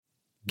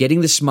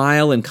Getting the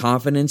smile and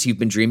confidence you've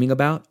been dreaming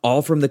about,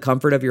 all from the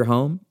comfort of your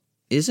home,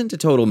 isn't a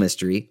total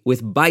mystery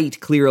with Bite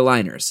clear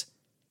aligners.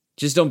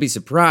 Just don't be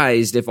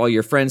surprised if all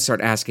your friends start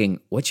asking,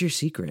 "What's your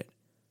secret?"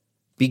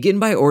 Begin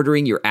by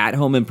ordering your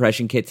at-home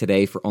impression kit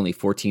today for only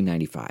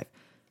 $14.95.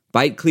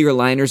 Bite clear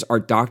aligners are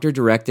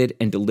doctor-directed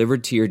and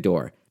delivered to your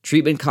door.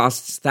 Treatment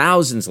costs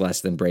thousands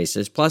less than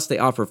braces, plus they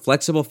offer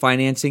flexible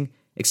financing,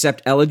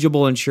 accept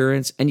eligible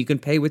insurance, and you can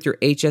pay with your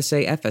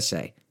HSA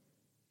FSA.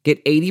 Get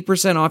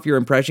 80% off your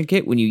impression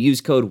kit when you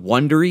use code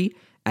WONDERY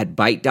at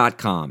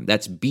Byte.com.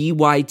 That's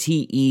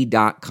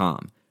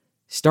BYTE.com.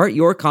 Start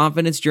your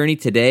confidence journey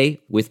today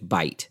with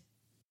Byte.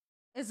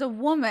 As a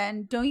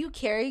woman, don't you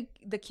carry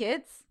the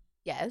kids?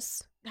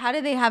 Yes. How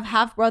do they have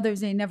half brothers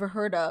they never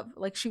heard of?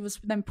 Like, she was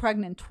then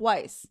pregnant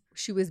twice.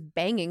 She was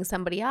banging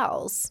somebody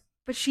else.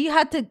 But she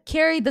had to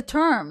carry the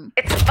term.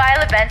 It's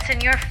Viola Benson,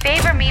 your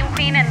favorite meme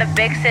queen and the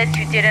big sis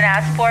you didn't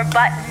ask for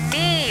but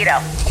need.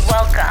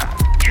 Welcome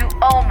to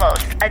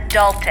Almost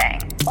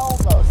Adulting.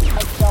 Almost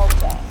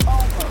Adulting.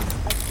 Almost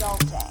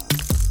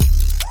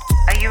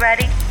Adulting. Are you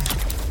ready?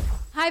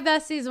 Hi,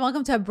 besties.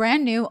 Welcome to a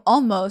brand new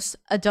Almost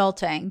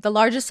Adulting, the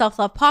largest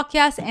self-love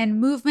podcast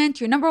and movement,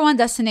 your number one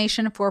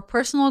destination for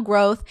personal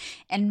growth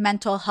and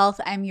mental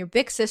health. I'm your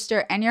big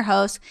sister and your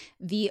host,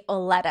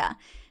 Violetta.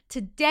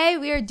 Today,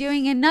 we are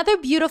doing another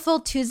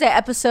beautiful Tuesday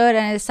episode,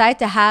 and I decided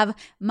to have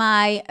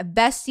my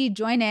bestie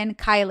join in,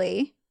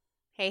 Kylie.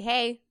 Hey,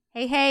 hey.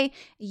 Hey, hey.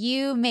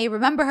 You may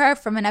remember her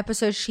from an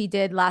episode she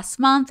did last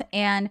month,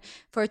 and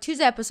for a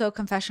Tuesday episode,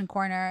 Confession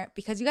Corner,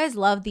 because you guys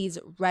love these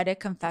Reddit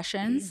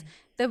confessions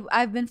that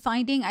I've been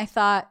finding, I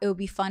thought it would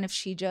be fun if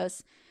we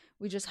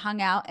just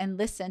hung out and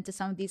listened to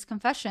some of these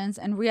confessions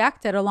and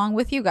reacted along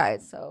with you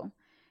guys. So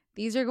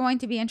these are going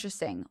to be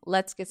interesting.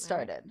 Let's get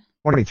started.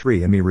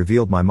 23andMe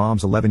revealed my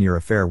mom's 11-year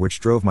affair, which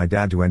drove my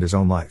dad to end his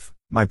own life.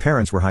 My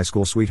parents were high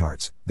school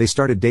sweethearts. They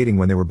started dating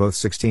when they were both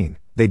 16.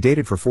 They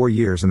dated for 4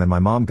 years and then my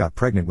mom got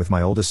pregnant with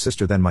my oldest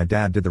sister. Then my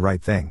dad did the right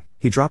thing.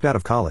 He dropped out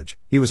of college.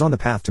 He was on the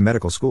path to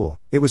medical school.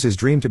 It was his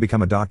dream to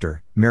become a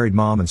doctor, married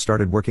mom and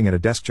started working at a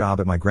desk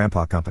job at my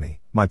grandpa company.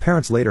 My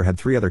parents later had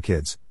 3 other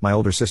kids, my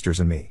older sisters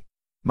and me.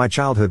 My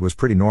childhood was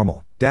pretty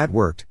normal. Dad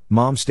worked,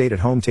 mom stayed at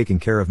home taking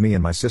care of me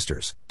and my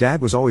sisters.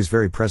 Dad was always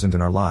very present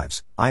in our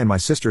lives. I and my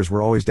sisters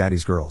were always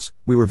daddy's girls.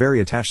 We were very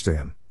attached to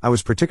him. I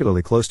was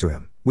particularly close to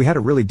him. We had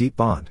a really deep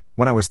bond.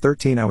 When I was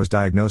 13, I was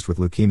diagnosed with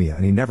leukemia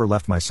and he never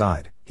left my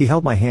side. He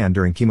held my hand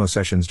during chemo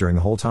sessions during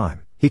the whole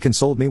time. He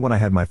consoled me when I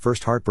had my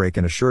first heartbreak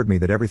and assured me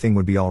that everything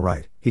would be all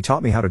right. He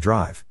taught me how to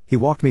drive. He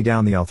walked me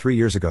down the aisle 3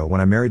 years ago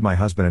when I married my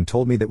husband and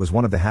told me that was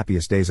one of the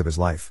happiest days of his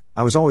life.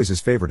 I was always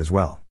his favorite as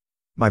well.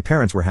 My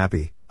parents were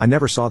happy. I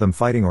never saw them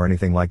fighting or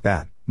anything like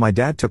that. My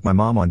dad took my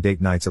mom on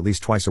date nights at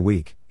least twice a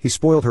week. He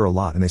spoiled her a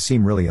lot and they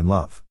seem really in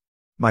love.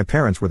 My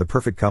parents were the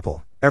perfect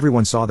couple.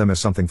 Everyone saw them as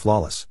something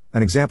flawless,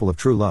 an example of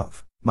true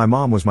love. My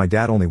mom was my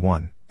dad only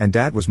one, and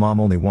dad was mom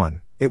only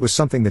one. It was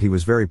something that he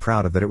was very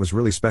proud of, that it was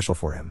really special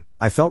for him.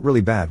 I felt really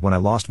bad when I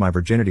lost my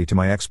virginity to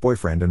my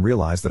ex-boyfriend and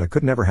realized that I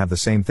could never have the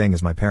same thing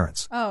as my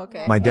parents. Oh,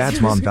 okay. My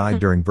dad's mom died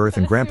during birth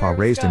and grandpa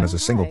raised him as a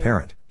single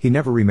parent. He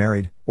never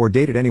remarried or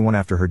dated anyone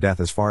after her death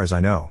as far as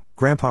I know.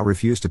 Grandpa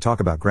refused to talk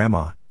about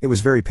grandma. It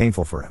was very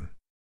painful for him.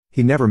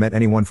 He never met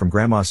anyone from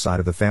grandma's side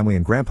of the family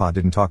and grandpa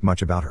didn't talk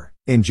much about her.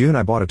 In June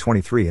I bought a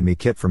 23andMe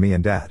kit for me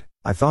and dad.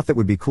 I thought that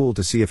would be cool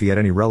to see if he had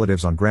any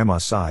relatives on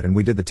grandma's side and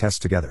we did the tests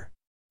together.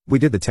 We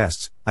did the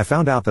tests. I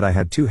found out that I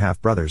had 2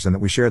 half-brothers and that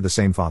we shared the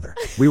same father.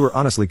 We were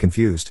honestly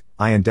confused.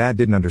 I and dad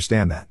didn't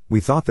understand that.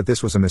 We thought that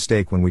this was a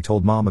mistake. When we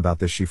told mom about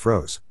this, she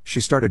froze. She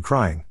started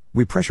crying.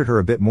 We pressured her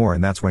a bit more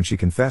and that's when she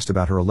confessed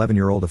about her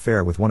 11-year-old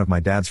affair with one of my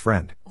dad's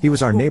friend. He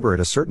was our neighbor at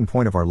a certain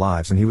point of our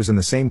lives and he was in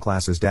the same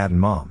class as dad and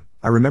mom.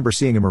 I remember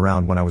seeing him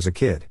around when I was a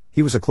kid.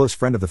 He was a close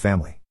friend of the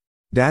family.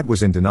 Dad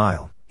was in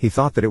denial. He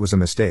thought that it was a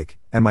mistake,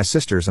 and my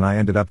sisters and I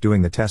ended up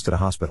doing the test at a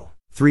hospital.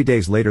 3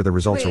 days later, the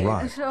results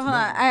arrived. So hold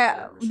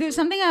on. There's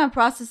something I'm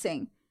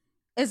processing.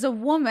 As a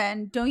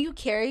woman, don't you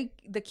carry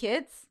the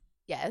kids?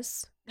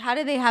 Yes. How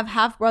do they have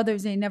half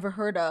brothers they never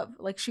heard of?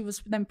 Like, she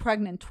was then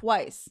pregnant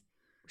twice.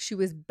 She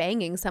was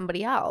banging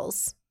somebody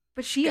else.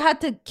 But she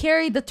had to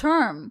carry the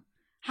term.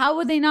 How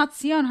would they not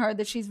see on her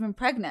that she's been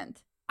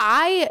pregnant?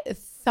 I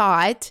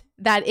thought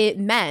that it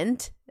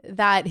meant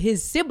that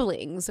his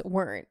siblings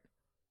weren't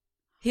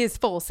his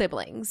full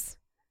siblings.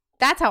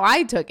 That's how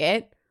I took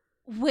it.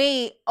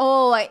 Wait,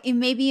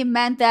 maybe it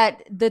meant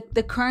that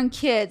the current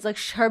kids, like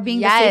her being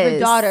the Yes. favorite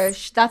daughter,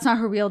 that's not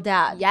her real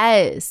dad.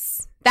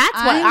 Yes. That's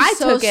what I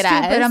so took it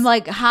stupid. as. I'm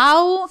like,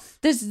 how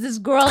does this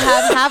girl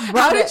have half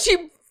brother? How did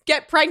she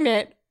get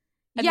pregnant?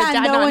 And the dad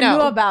no not one know?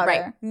 knew about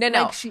Right. her. No.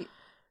 Like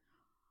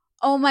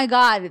oh my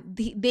God,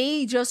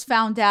 they just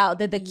found out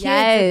that the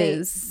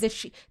kids,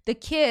 Yes. the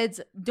kids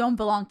don't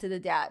belong to the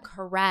dad.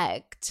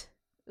 Correct.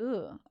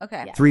 Ooh,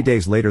 okay. Yeah. 3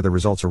 days later, the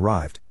results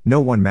arrived.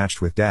 No one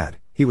matched with dad.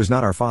 He was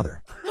not our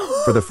father.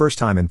 For the first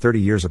time in 30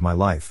 years of my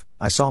life,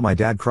 I saw my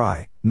dad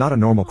cry, not a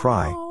normal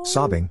cry,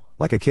 sobbing,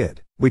 like a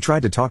kid. We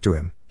tried to talk to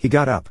him. He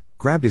got up,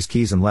 grabbed his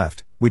keys and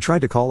left. We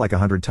tried to call like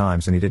 100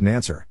 times and he didn't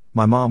answer.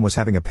 my mom was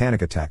having a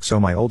panic attack, so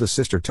my oldest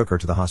sister took her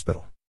to the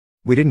hospital.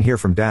 We didn't hear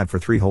from Dad for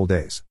 3 whole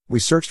days. We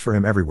searched for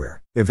him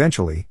everywhere.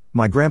 Eventually,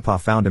 my grandpa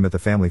found him at the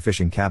family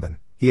fishing cabin.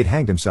 He had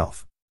hanged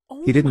himself.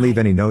 He didn't leave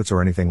any notes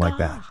or anything like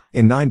that.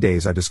 In 9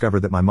 days I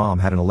discovered that my mom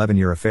had an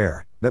 11-year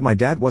affair, that my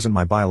dad wasn't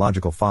my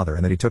biological father,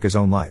 and that he took his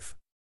own life.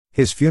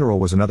 His funeral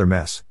was another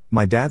mess.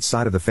 My dad's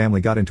side of the family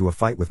got into a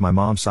fight with my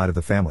mom's side of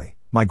the family.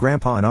 My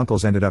grandpa and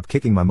uncles ended up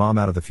kicking my mom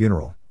out of the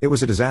funeral. It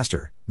was a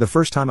disaster. The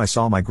first time I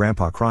saw my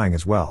grandpa crying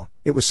as well,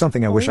 it was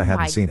something I wish I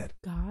hadn't seen it.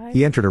 God.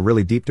 He entered a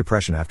really deep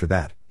depression after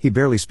that. He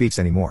barely speaks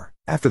anymore.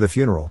 After the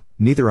funeral,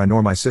 neither I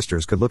nor my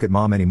sisters could look at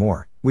Mom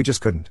anymore. We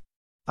just couldn't.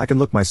 I can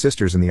look my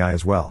sisters in the eye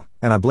as well,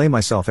 and I blame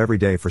myself every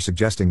day for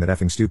suggesting that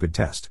effing stupid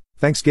test.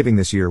 Thanksgiving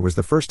this year was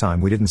the first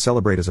time we didn't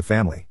celebrate as a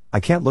family. I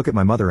can't look at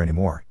my mother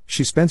anymore.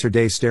 She spends her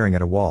days staring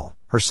at a wall.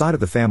 Her side of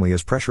the family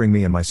is pressuring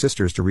me and my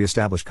sisters to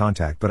reestablish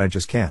contact, but I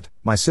just can't.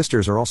 My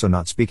sisters are also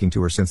not speaking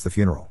to her since the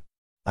funeral.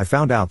 I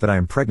found out that I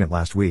am pregnant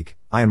last week.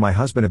 I and my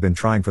husband have been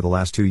trying for the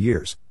last 2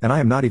 years, and I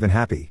am not even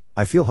happy.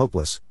 I feel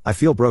hopeless. I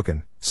feel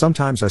broken.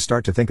 Sometimes I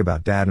start to think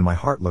about Dad and my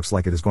heart looks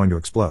like it is going to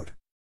explode.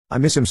 I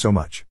miss him so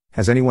much.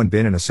 Has anyone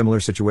been in a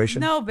similar situation?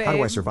 No, babe. How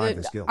do I survive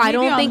this guilt? I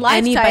don't Maybe on think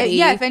Lifetime. anybody.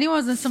 Yeah, if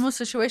anyone's in a similar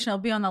situation, it'll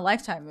be on the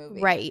Lifetime movie.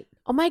 Right.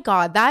 Oh my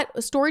God,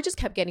 that story just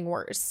kept getting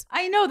worse.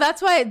 I know.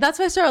 That's why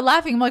I started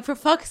laughing. I'm like, for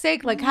fuck's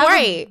sake, like, have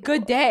a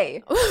good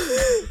day.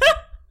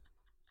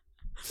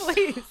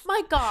 Please.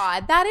 My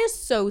God, that is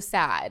so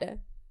sad.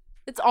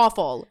 It's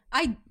awful.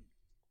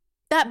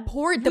 The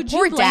poor Would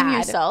you blame dad.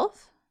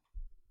 yourself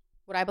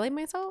Would I blame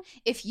myself?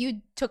 if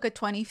you took a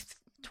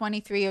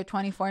 23 or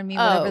 24 and me,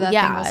 whatever that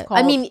thing was called?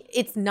 I mean,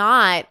 it's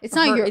not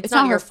not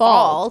her your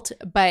fault.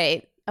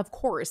 but of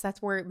course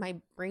that's where my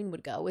brain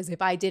would go, is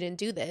if I didn't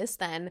do this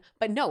then.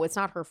 But no, it's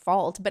not her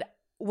fault. But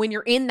when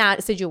you're in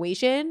that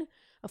situation,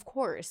 of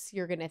course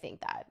you're gonna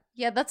think that.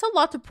 Yeah, that's a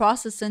lot to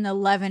process in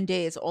 11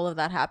 days. All of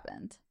that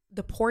happened.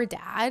 The poor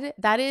dad,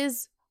 that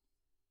is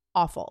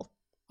awful.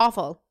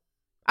 Awful.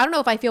 I don't know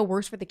if I feel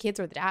worse for the kids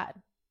or the dad.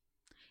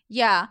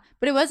 Yeah,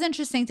 but it was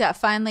interesting that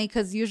finally,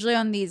 because usually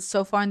on these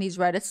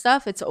Reddit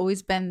stuff, it's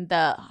always been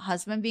the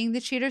husband being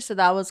the cheater. So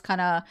that was kind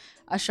of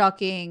a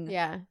shocking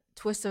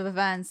twist of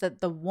events, that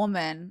the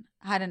woman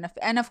had an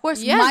affair. And of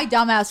course, my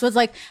dumbass was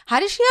like, how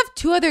did she have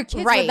 2 other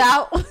kids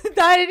without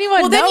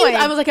anyone knowing?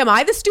 I was like, am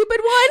I the stupid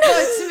one? No,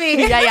 it's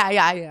me.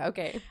 Yeah.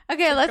 Okay.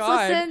 Okay, let's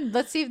listen.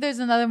 Let's see if there's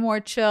another more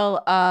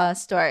chill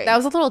story. That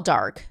was a little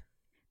dark.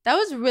 That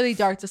was really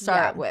dark to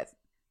start with.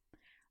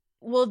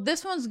 Well,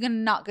 this one's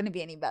not gonna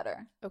be any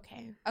better.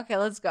 Okay,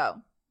 let's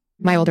go.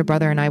 My older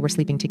brother and I were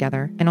sleeping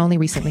together and only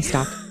recently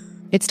stopped.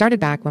 It started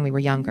back when we were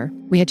younger.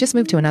 We had just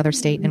moved to another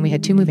state and we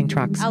had 2 moving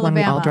trucks. One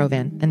we all drove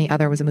in and the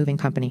other was a moving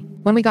company.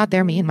 When we got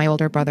there, me and my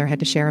older brother had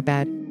to share a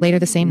bed. Later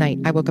the same night,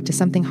 I woke up to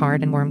something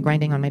hard and worm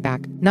grinding on my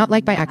back. Not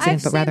like by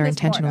accident, but rather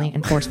intentionally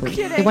and forcefully.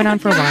 It went on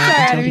for a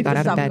while until he got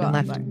out of bed and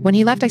left. When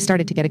he left, I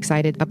started to get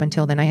excited. Up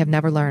until then, I have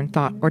never learned,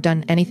 thought, or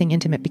done anything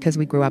intimate because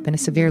we grew up in a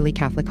severely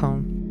Catholic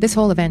home. This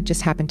whole event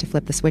just happened to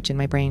flip the switch in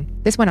my brain.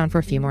 This went on for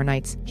a few more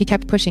nights. He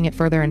kept pushing it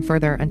further and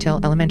further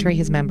until elementary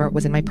his member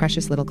was in my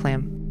precious little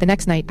clam. The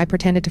next night, I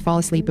pretended to fall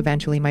asleep.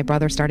 Eventually, my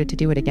brother started to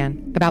do it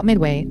again. About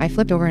midway, I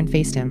flipped over and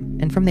faced him,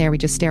 and from there we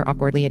just stare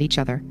awkwardly at each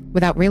other.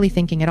 Without really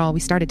thinking at all, we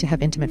started to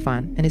have intimate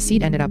fun, and his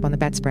seat ended up on the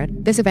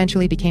bedspread. This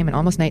eventually became an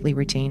almost nightly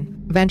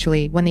routine.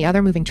 Eventually, when the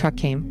other moving truck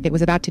came, it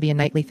was about to be a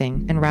nightly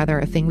thing, and rather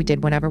a thing we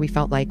did whenever we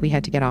felt like we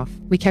had to get off.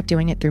 We kept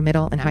doing it through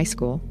middle and high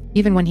school.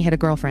 Even when he had a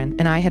girlfriend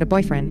and I had a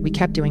boyfriend, we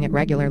kept doing it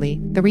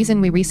regularly. The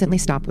reason we recently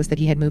stopped was that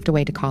he had moved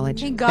away to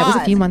college. Thank That was a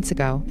God. few months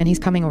ago, and he's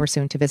coming over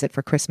soon to visit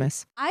for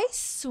Christmas. I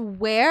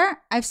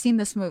swear I've seen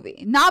this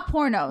movie. Not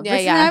porno. Yeah, This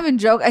is yeah. not even a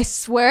joke. I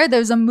swear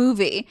there's a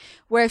movie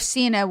where I've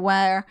seen it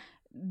where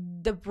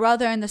the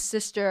brother and the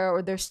sister,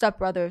 or their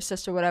stepbrother or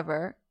sister,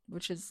 whatever,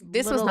 which is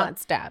This was little- not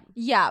stab.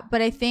 Yeah,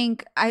 but I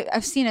think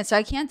I've seen it, so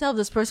I can't tell if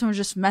this person was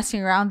just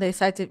messing around. They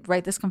decided to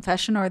write this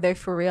confession, or they're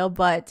for real.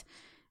 But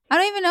I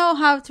don't even know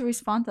how to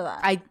respond to that.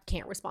 I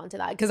can't respond to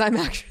that because I'm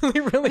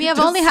actually really We have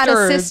only had a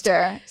disturbed.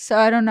 sister, so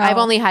I don't know. I've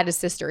only had a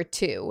sister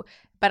too,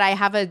 but I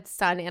have a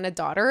son and a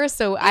daughter,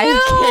 so I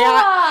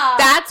can't.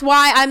 That's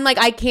why I'm like,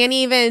 I can't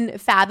even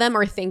fathom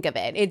or think of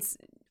it.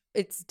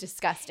 It's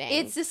disgusting.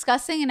 It's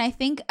disgusting, and I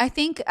think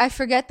I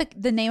forget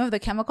the name of the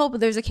chemical, but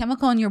there's a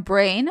chemical in your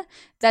brain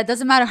that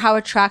doesn't matter how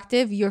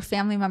attractive your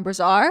family members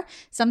are,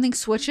 something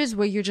switches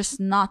where you're just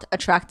not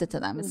attracted to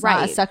them. It's not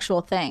a Right.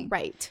 sexual thing.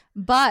 right,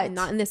 But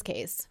not in this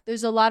case.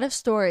 there's a lot of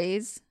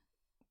stories,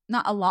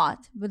 not a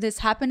lot, but this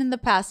happened in the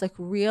past, like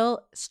real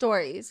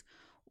stories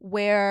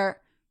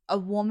where a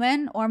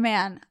woman or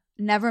man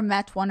never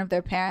met one of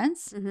their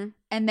parents,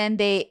 and then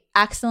they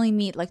accidentally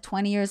meet like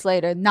 20 years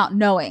later, not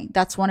knowing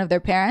that's one of their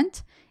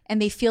parents, and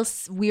they feel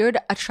weird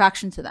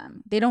attraction to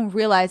them. They don't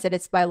realize that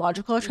it's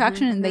biological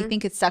attraction, and they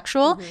think it's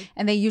sexual,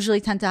 and they usually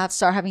tend to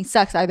start having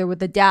sex either with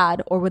the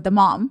dad or with the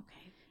mom,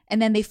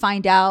 and then they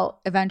find out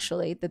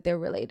eventually that they're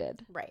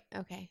related. Right.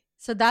 Okay.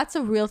 So that's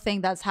a real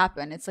thing that's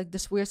happened. It's like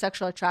this weird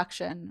sexual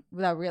attraction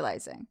without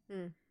realizing,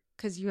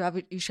 because you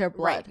share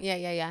blood. Right.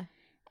 Yeah.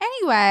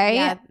 Anyway,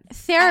 Yeah.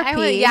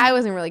 therapy. I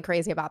wasn't really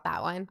crazy about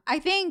that one. I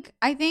think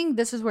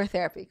this is where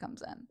therapy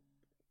comes in.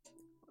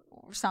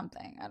 Or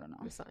something. I don't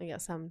know.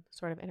 Some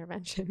sort of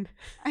intervention.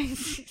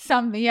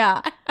 Something,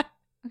 yeah.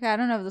 Okay, I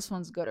don't know if this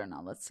one's good or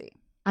not. Let's see.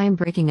 I am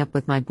breaking up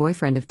with my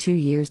boyfriend of 2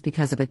 years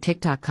because of a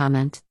TikTok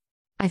comment.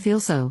 I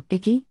feel so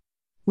icky.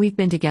 We've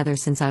been together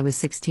since I was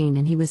 16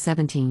 and he was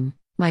 17.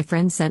 My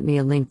friend sent me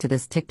a link to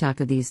this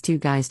TikTok of these two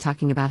guys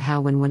talking about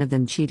how when one of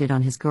them cheated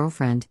on his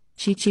girlfriend,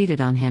 she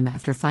cheated on him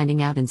after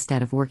finding out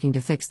instead of working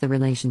to fix the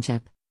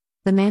relationship.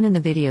 The man in the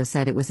video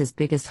said it was his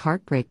biggest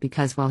heartbreak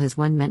because while his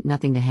one meant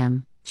nothing to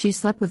him, she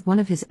slept with one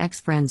of his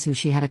ex-friends who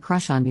she had a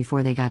crush on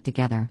before they got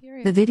together.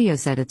 Period. The video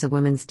said it's a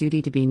woman's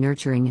duty to be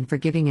nurturing and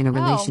forgiving in a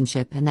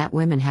relationship and that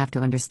women have to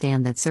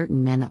understand that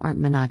certain men aren't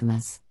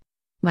monogamous.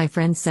 My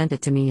friend sent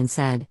it to me and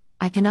said,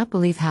 I cannot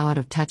believe how out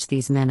of touch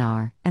these men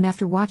are, and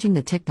after watching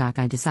the TikTok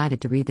I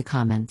decided to read the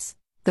comments.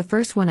 The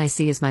first one I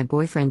see is my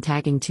boyfriend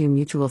tagging two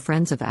mutual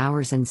friends of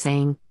ours and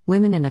saying,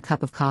 women in a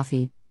cup of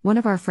coffee. One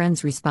of our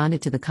friends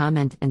responded to the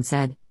comment and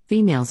said,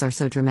 females are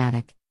so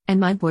dramatic, and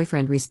my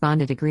boyfriend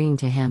responded agreeing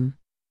to him.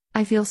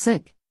 I feel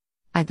sick.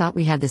 I thought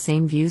we had the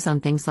same views on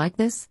things like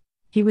this.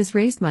 He was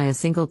raised by a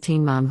single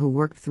teen mom who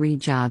worked 3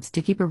 jobs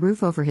to keep a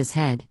roof over his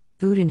head,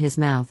 food in his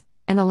mouth,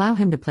 and allow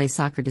him to play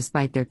soccer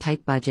despite their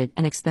tight budget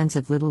and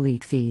expensive Little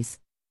League fees.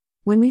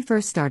 When we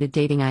first started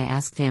dating I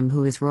asked him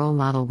who his role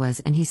model was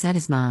and he said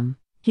his mom.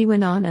 He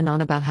went on and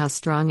on about how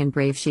strong and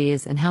brave she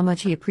is and how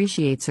much he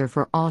appreciates her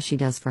for all she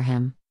does for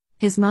him.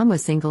 His mom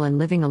was single and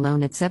living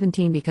alone at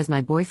 17 because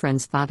my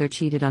boyfriend's father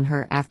cheated on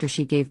her after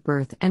she gave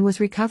birth and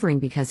was recovering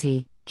because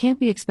he can't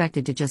be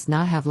expected to just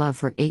not have love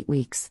for 8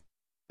 weeks.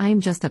 I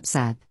am just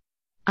upset.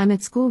 I'm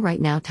at school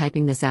right now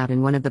typing this out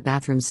in one of the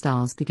bathroom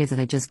stalls because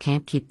I just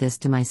can't keep this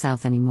to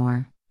myself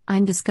anymore.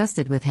 I'm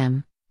disgusted with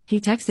him. He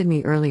texted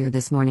me earlier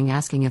this morning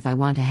asking if I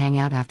want to hang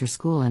out after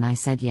school and I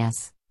said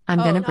yes. I'm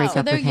gonna break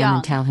up with him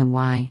and tell him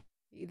why.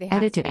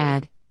 Edit to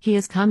add, he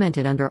has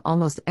commented under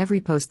almost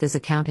every post this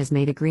account has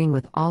made agreeing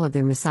with all of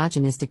their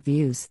misogynistic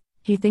views.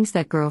 He thinks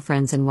that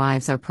girlfriends and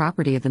wives are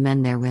property of the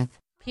men they're with.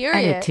 Period.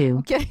 Edit 2.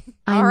 Okay.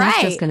 I'm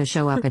not just gonna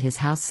show up at his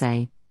house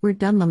say, we're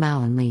done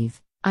Lamal and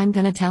leave. I'm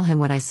gonna tell him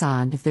what I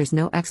saw and if there's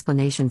no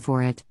explanation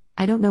for it,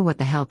 I don't know what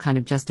the hell kind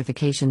of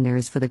justification there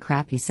is for the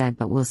crap he said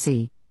but we'll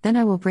see, then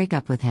I will break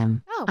up with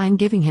him. I'm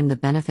giving him the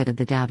benefit of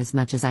the doubt as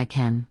much as I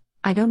can.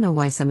 I don't know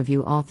why some of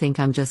you all think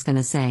I'm just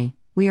gonna say,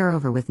 we are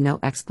over with no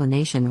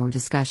explanation or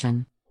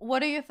discussion.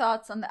 What are your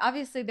thoughts on that?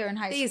 Obviously, they're in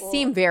high They school.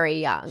 seem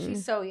very young.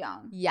 She's so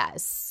young.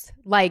 Yes.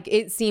 Like,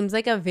 it seems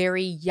like a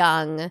very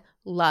young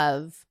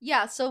love.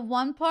 Yeah, so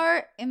one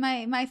part in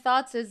my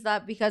thoughts is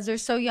that because they're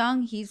so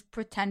young, he's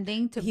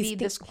pretending to be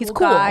this cool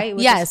guy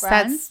with his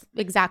friends. That's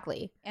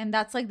exactly. And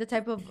that's like the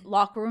type of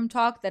locker room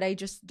talk that I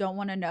just don't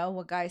want to know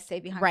what guys say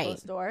behind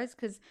closed doors.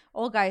 Because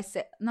all guys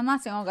say, and I'm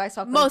not saying all guys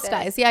talk like Most this,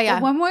 guys, yeah.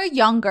 But when we're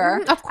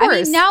younger, of course.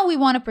 I mean, now we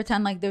want to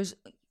pretend like there's,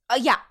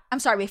 I'm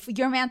sorry, if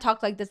your man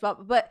talked like this,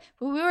 but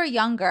when we were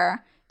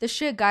younger, the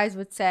shit guys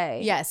would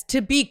say. Yes,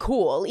 to be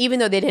cool, even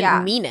though they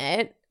didn't mean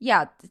it.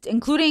 Yeah,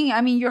 including,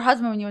 I mean, your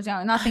husband when you was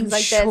young, not things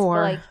like this, but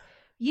like,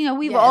 you know,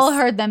 we've Yes. all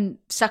heard them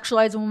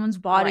sexualize a woman's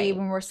body Right.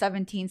 when we're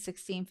 17,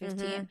 16,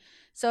 15.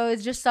 So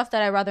it's just stuff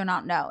that I'd rather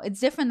not know.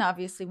 It's different,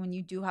 obviously, when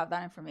you do have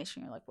that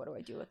information. You're like, what do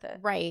I do with it?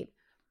 Right.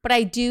 But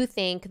I do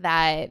think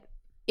that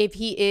if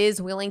he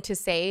is willing to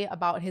say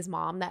about his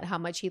mom that how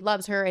much he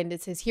loves her and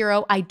it's his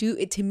hero,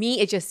 to me,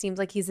 it just seems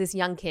like he's this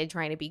young kid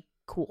trying to be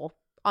cool.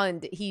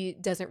 And he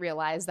doesn't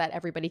realize that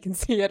everybody can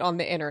see it on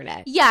the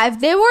internet. Yeah, if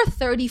they were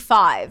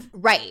 35.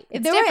 Right.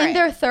 If they were in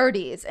their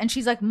 30s and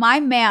she's like, my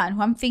man,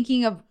 who I'm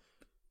thinking of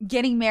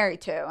getting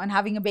married to and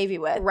having a baby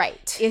with,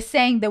 is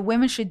saying that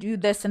women should do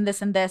this and this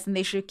and this and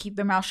they should keep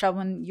their mouth shut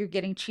when you're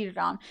getting cheated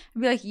on,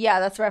 I'd be like, yeah,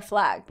 that's a red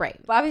flag. Right.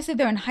 But obviously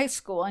they're in high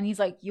school and he's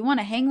like, you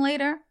want to hang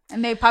later?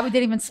 And they probably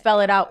didn't even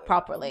spell it out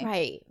properly.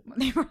 Right.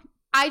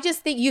 I just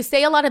think you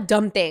say a lot of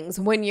dumb things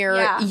when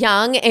you're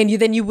young, and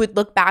then you would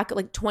look back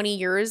like 20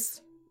 years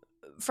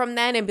from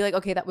then and be like,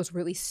 okay, that was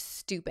really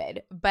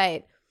stupid.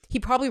 But he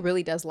probably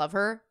really does love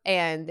her,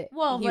 and he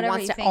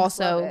wants to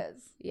also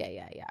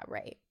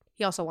right.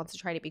 He also wants to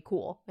try to be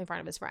cool in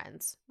front of his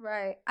friends.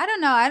 Right. I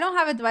don't know. I don't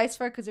have advice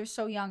for it because they're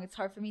so young. It's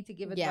hard for me to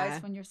give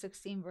advice when you're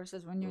 16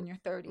 versus when you're in your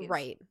 30s.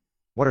 Right.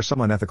 What are some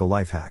unethical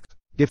life hacks?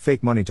 Give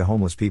fake money to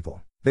homeless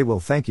people. They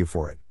will thank you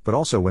for it, but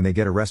also when they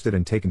get arrested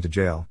and taken to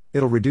jail,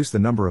 it'll reduce the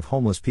number of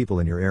homeless people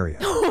in your area.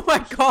 Oh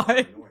my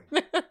God.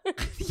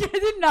 I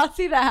did not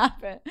see that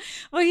happen.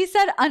 Well, he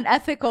said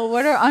unethical.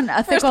 What are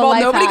unethical First of all,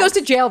 life nobody hacks? goes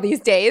to jail these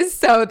days,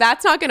 so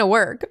that's not going to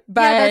work.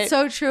 But yeah, that's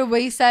so true.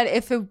 But he said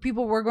if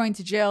people were going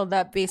to jail,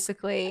 that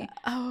basically,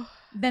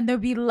 then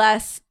there'd be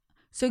less.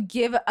 So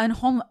give a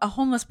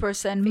homeless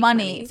person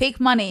fake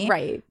money.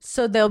 Right.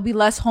 So there'll be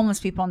less homeless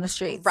people on the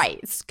streets.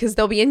 Right. Because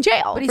they'll be in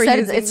jail. But he said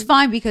it's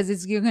fine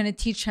because you're going to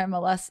teach him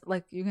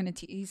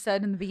he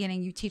said in the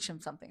beginning, you teach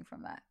him something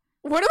from that.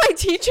 What am I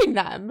teaching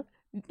them?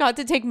 Not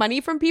to take money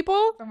from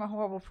people? From a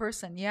horrible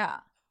person, yeah.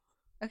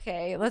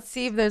 Okay, let's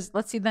see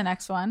the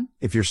next one.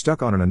 If you're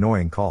stuck on an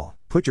annoying call,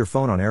 put your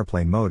phone on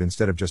airplane mode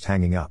instead of just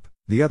hanging up.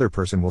 The other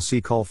person will see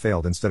call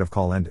failed instead of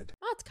call ended.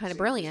 Oh, that's kind of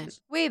brilliant.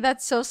 Wait,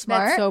 that's so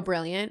smart. That's so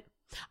brilliant.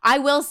 I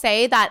will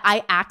say that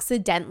I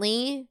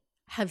accidentally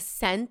have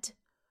sent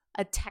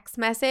a text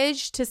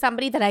message to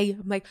somebody that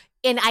I'm like,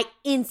 and I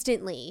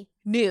instantly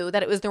knew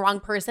that it was the wrong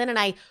person, and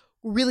I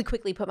really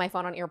quickly put my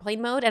phone on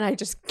airplane mode, and I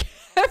just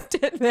kept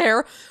it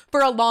there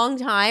for a long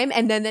time,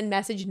 and then the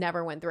message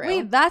never went through.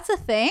 Wait, that's a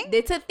thing?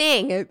 It's a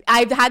thing.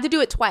 I've had to do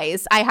it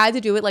twice. I had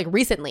to do it like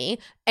recently,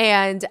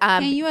 and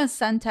can you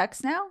send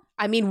text now?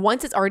 I mean,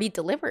 once it's already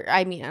delivered.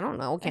 I mean, I don't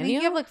know. Can you?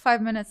 You have like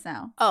 5 minutes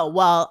now. Oh,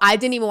 well, I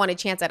didn't even want to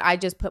chance it. I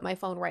just put my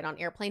phone right on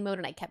airplane mode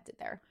and I kept it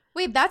there.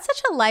 Wait, that's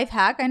such a life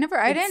hack. I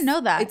didn't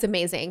know that. It's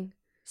amazing.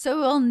 So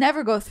it will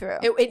never go through.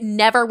 It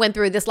never went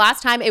through. This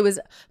last time, it was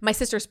my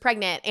sister's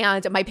pregnant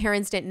and my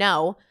parents didn't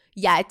know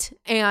yet.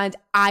 And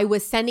I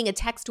was sending a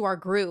text to our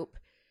group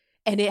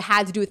and it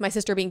had to do with my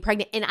sister being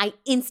pregnant. And I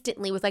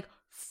instantly was like,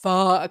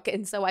 fuck.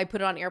 And so I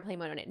put it on airplane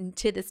mode on it. And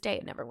to this day,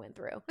 it never went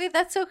through. Wait,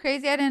 that's so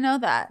crazy. I didn't know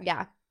that.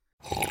 Yeah.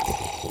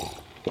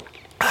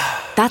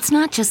 That's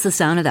not just the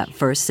sound of that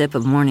first sip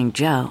of Morning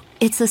Joe.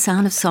 It's the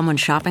sound of someone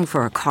shopping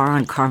for a car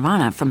on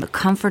Carvana from the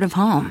comfort of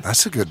home.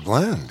 That's a good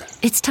blend.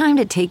 It's time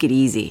to take it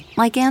easy,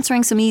 like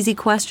answering some easy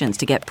questions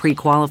to get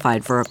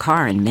pre-qualified for a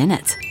car in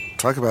minutes.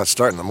 Talk about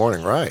starting the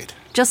morning right.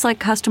 Just like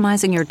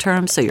customizing your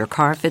terms so your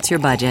car fits your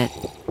budget.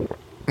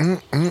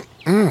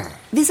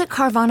 Visit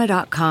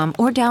Carvana.com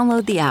or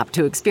download the app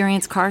to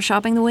experience car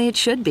shopping the way it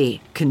should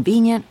be.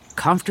 Convenient,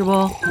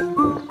 comfortable.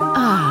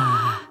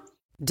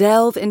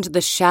 Delve into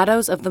the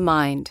shadows of the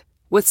mind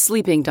with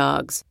Sleeping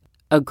Dogs,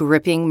 a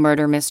gripping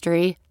murder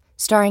mystery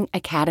starring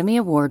Academy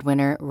Award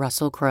winner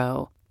Russell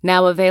Crowe.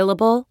 Now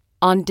available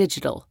on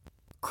digital.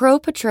 Crowe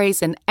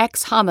portrays an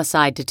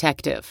ex-homicide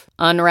detective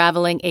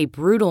unraveling a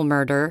brutal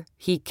murder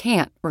he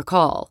can't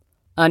recall.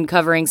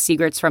 Uncovering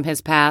secrets from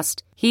his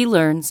past, he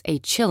learns a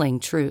chilling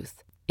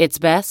truth. It's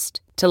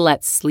best to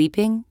let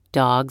sleeping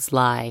dogs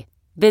lie.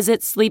 Visit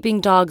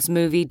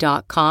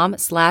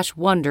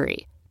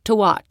sleepingdogsmovie.com/Wondery to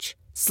watch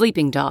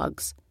Sleeping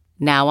Dogs,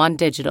 now on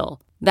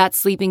digital.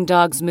 That's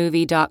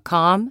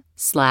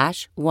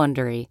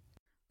sleepingdogsmovie.com/Wondery.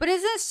 But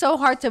isn't it so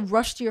hard to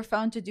rush to your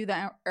phone to do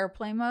the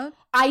airplane mode?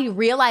 I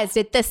realized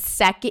it the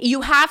second.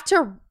 You have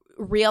to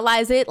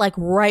realize it like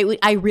right.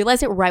 I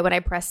realized it right when I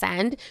press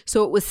send.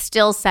 So it was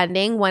still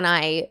sending when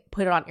I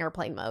put it on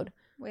airplane mode.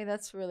 Wait,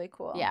 that's really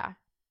cool. Yeah.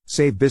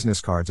 Save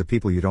business cards of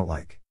people you don't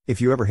like. If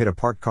you ever hit a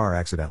parked car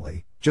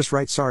accidentally, just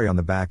write sorry on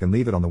the back and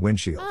leave it on the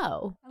windshield.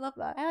 Oh, I love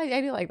that.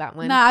 I do like that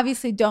one. No,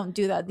 obviously don't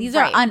do that. These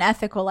are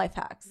unethical life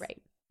hacks.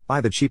 Right.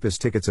 Buy the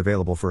cheapest tickets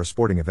available for a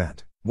sporting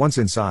event. Once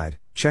inside,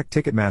 check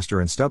Ticketmaster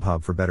and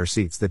StubHub for better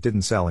seats that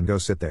didn't sell and go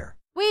sit there.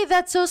 Wait,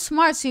 that's so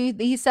smart. So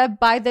he said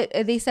buy the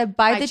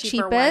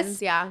cheapest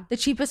ones, yeah. The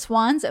cheapest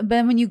ones. But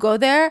then when you go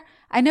there,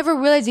 I never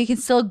realized you can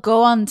still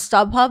go on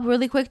StubHub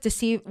really quick to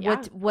see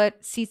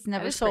what seats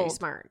never that is sold. pretty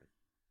smart.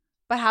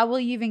 But how will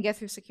you even get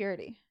through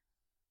security?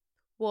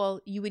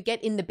 Well, you would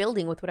get in the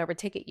building with whatever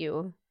ticket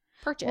you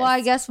purchased. Well,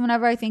 I guess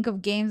whenever I think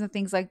of games and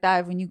things like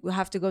that, when you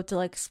have to go to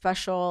like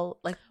special,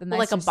 like the nicer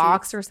like a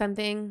box or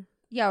something.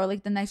 Yeah, or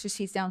like the nicer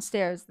seats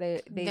downstairs.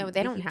 They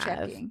don't keep have.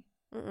 checking.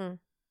 Mm-mm.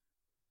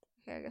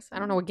 Okay, I guess I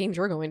don't know what games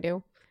you're going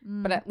to,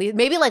 but at least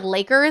maybe like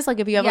Lakers. Like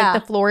if you have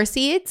like the floor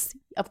seats,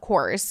 of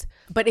course.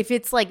 But if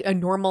it's like a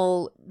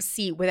normal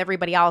seat with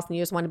everybody else and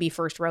you just want to be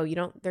first row,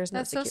 there's no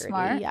That's security. So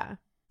smart. Yeah.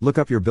 Look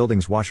up your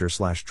building's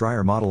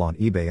washer/dryer model on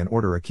eBay and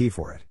order a key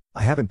for it.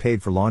 I haven't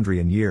paid for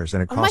laundry in years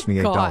and it cost me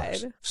 $8.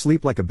 God.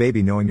 Sleep like a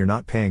baby knowing you're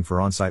not paying for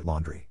on-site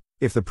laundry.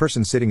 If the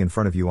person sitting in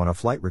front of you on a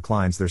flight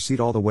reclines their seat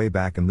all the way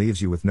back and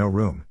leaves you with no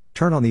room,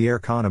 turn on the air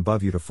con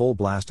above you to full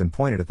blast and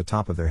point it at the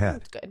top of their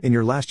head. Good. In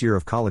your last year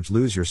of college,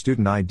 lose your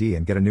student ID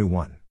and get a new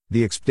one.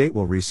 The exp date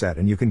will reset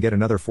and you can get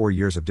another 4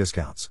 years of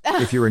discounts.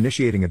 If you're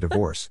initiating a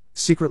divorce,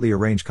 secretly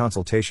arrange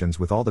consultations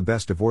with all the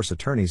best divorce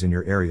attorneys in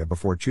your area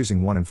before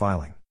choosing one and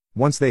filing.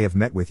 Once they have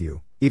met with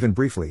you, even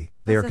briefly,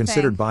 they are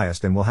considered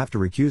biased and will have to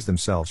recuse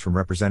themselves from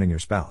representing your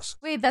spouse.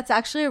 Wait, that's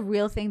actually a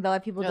real thing that a lot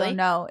of people don't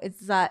know.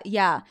 It's that,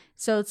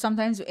 So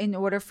sometimes in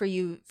order for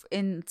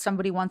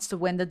somebody wants to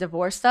win the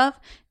divorce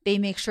stuff, they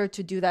make sure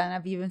to do that. And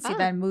I've even seen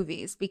that in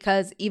movies.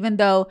 Because even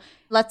though,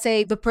 let's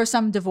say the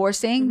person I'm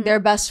divorcing,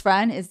 their best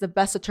friend is the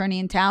best attorney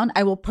in town,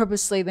 I will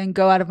purposely then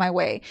go out of my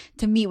way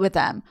to meet with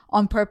them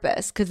on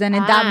purpose. Because then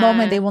in that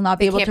moment, they will not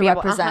be able to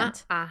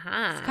represent. It's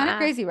kind of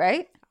crazy,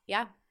 right?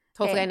 Yeah.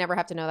 Hopefully I never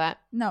have to know that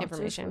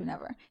information.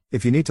 Never.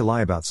 If you need to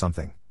lie about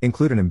something,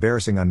 include an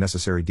embarrassing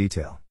unnecessary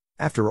detail.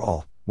 After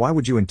all, why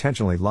would you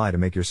intentionally lie to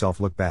make yourself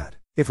look bad?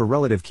 If a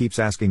relative keeps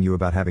asking you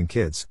about having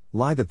kids,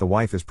 lie that the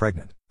wife is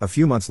pregnant. A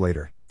few months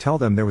later, tell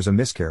them there was a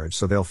miscarriage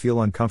so they'll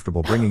feel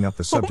uncomfortable bringing up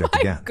the subject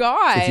again.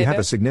 God. If you have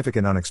a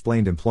significant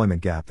unexplained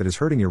employment gap that is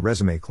hurting your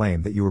resume,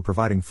 claim that you were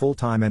providing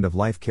full-time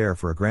end-of-life care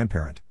for a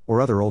grandparent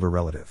or other older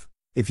relative.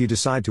 If you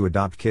decide to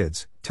adopt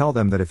kids, tell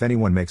them that if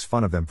anyone makes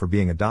fun of them for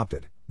being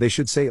adopted, they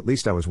should say at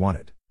least I was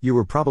wanted. You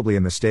were probably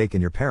a mistake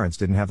and your parents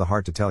didn't have the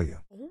heart to tell you.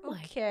 Oh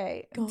my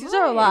Okay. These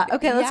are a lot.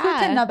 Okay, let's go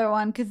to another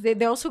one because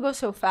they also go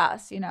so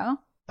fast,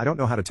 I don't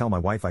know how to tell my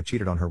wife I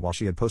cheated on her while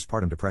she had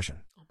postpartum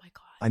depression. Oh my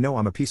God. I know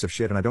I'm a piece of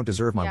shit and I don't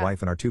deserve my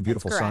wife and our 2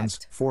 beautiful sons,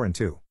 4 and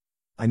 2.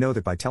 I know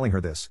that by telling her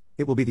this,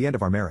 it will be the end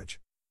of our marriage.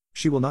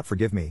 She will not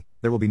forgive me,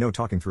 there will be no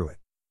talking through it.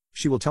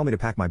 She will tell me to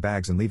pack my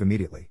bags and leave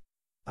immediately.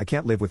 I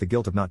can't live with the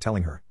guilt of not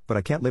telling her, but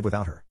I can't live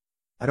without her.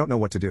 I don't know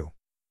what to do.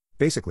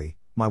 Basically,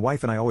 my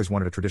wife and I always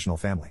wanted a traditional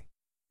family.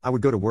 I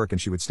would go to work and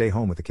she would stay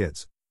home with the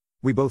kids.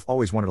 We both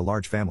always wanted a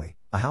large family,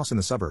 a house in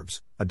the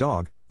suburbs, a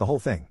dog, the whole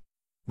thing.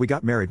 We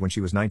got married when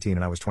she was 19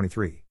 and I was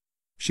 23.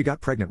 She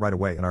got pregnant right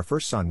away and our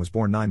first son was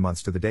born 9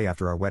 months to the day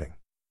after our wedding.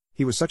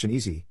 He was such an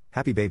easy,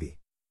 happy baby.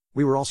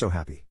 We were all so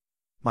happy.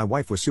 My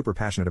wife was super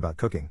passionate about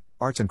cooking,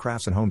 arts and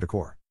crafts and home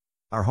decor.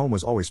 Our home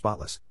was always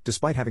spotless,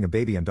 despite having a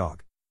baby and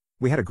dog.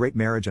 We had a great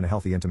marriage and a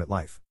healthy intimate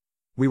life.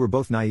 We were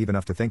both naive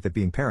enough to think that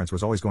being parents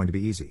was always going to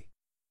be easy.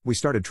 We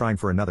started trying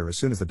for another as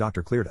soon as the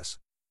doctor cleared us.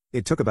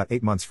 It took about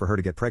 8 months for her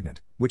to get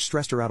pregnant, which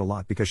stressed her out a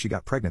lot because she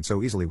got pregnant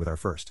so easily with our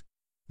first.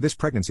 This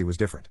pregnancy was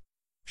different.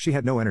 She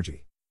had no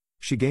energy.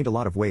 She gained a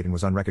lot of weight and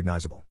was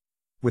unrecognizable.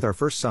 With our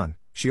first son,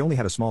 she only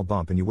had a small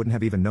bump and you wouldn't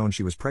have even known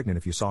she was pregnant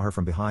if you saw her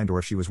from behind or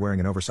if she was wearing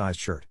an oversized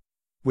shirt.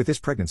 With this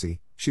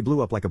pregnancy, she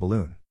blew up like a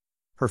balloon.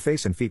 Her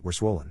face and feet were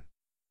swollen.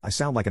 I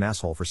sound like an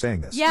asshole for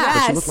saying this,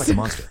 but she looked like a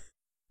monster.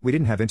 We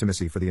didn't have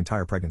intimacy for the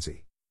entire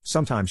pregnancy.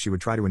 Sometimes she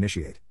would try to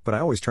initiate, but I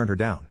always turned her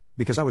down,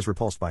 because I was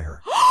repulsed by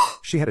her.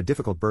 She had a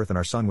difficult birth and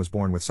our son was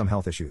born with some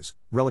health issues,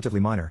 relatively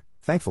minor,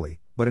 thankfully,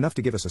 but enough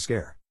to give us a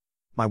scare.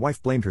 My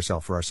wife blamed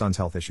herself for our son's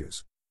health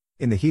issues.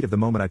 In the heat of the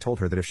moment I told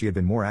her that if she had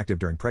been more active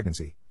during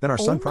pregnancy, then our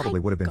son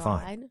probably would have been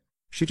fine.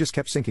 She just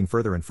kept sinking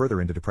further and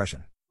further into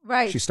depression.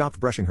 Right. She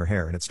stopped brushing her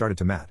hair and it started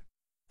to mat.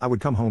 I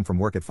would come home from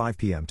work at 5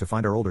 p.m. to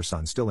find our older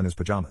son still in his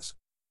pajamas.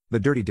 The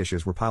dirty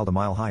dishes were piled a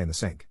mile high in the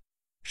sink.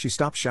 She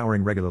stopped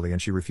showering regularly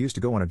and she refused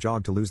to go on a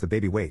jog to lose the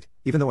baby weight,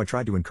 even though I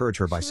tried to encourage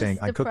her by saying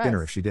I'd cook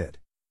dinner if she did.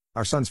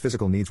 Our son's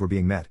physical needs were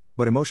being met,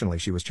 but emotionally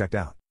she was checked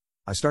out.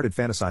 I started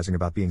fantasizing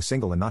about being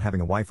single and not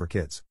having a wife or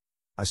kids.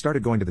 I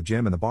started going to the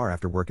gym and the bar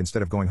after work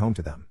instead of going home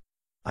to them.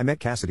 I met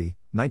Cassidy,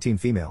 19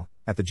 female,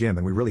 at the gym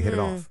and we really hit it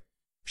off.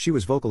 She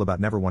was vocal about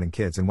never wanting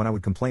kids and when I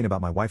would complain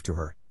about my wife to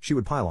her, she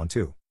would pile on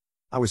too.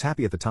 I was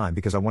happy at the time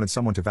because I wanted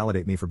someone to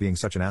validate me for being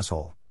such an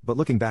asshole, but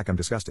looking back I'm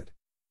disgusted.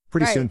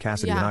 Pretty soon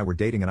Cassidy and I were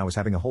dating and I was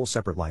having a whole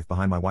separate life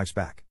behind my wife's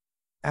back.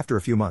 After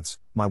a few months,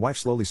 my wife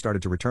slowly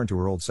started to return to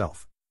her old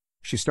self.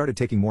 She started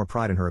taking more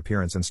pride in her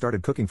appearance and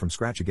started cooking from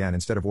scratch again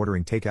instead of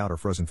ordering takeout or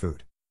frozen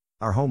food.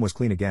 Our home was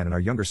clean again and our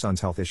younger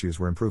son's health issues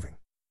were improving.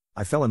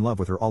 I fell in love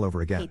with her all over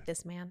again. Hate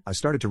this man. I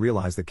started to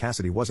realize that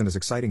Cassidy wasn't as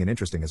exciting and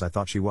interesting as I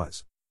thought she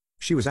was.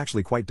 She was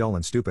actually quite dull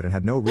and stupid and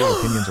had no real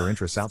opinions or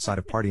interests outside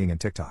of partying and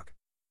TikTok.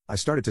 I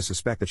started to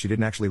suspect that she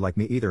didn't actually like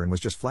me either and was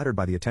just flattered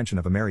by the attention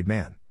of a married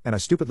man, and I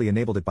stupidly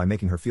enabled it by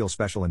making her feel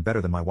special and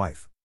better than my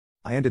wife.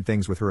 I ended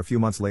things with her a few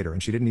months later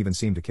and she didn't even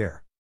seem to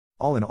care.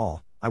 All in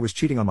all, I was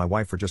cheating on my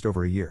wife for just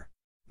over a year.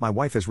 My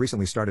wife has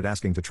recently started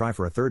asking to try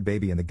for a third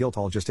baby and the guilt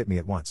all just hit me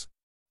at once.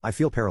 I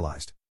feel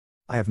paralyzed.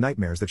 I have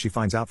nightmares that she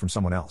finds out from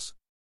someone else.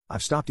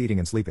 I've stopped eating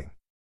and sleeping.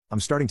 I'm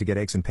starting to get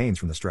aches and pains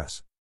from the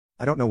stress.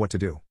 I don't know what to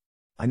do.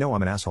 I know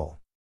I'm an asshole.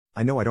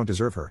 I know I don't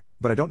deserve her,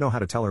 but I don't know how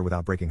to tell her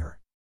without breaking her.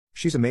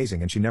 She's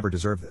amazing and she never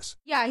deserved this.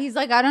 Yeah, he's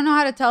like, I don't know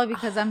how to tell her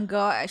because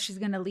she's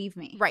going to leave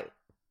me. Right.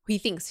 He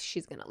thinks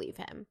she's going to leave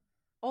him.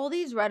 All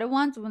these Reddit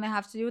ones, when they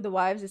have to do with the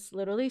wives, it's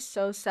literally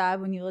so sad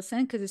when you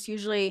listen because it's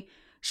usually,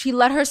 she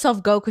let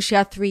herself go because she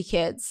had 3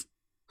 kids.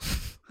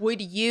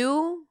 Would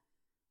you,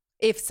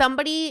 if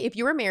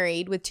you were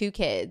married with 2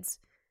 kids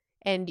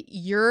and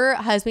your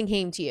husband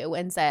came to you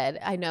and said,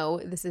 I know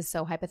this is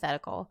so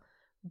hypothetical,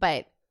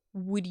 but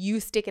would you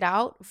stick it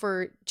out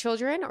for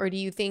children or do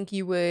you think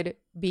you would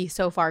be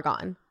so far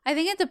gone? I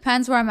think it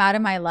depends where I'm at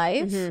in my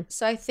life. Mm-hmm.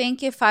 So I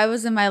think if I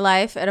was in my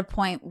life at a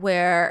point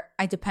where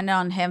I depended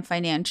on him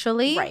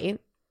financially, right,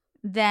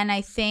 then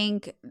I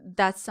think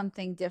that's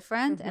something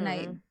different. Mm-hmm. And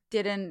I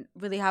didn't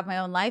really have my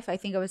own life. I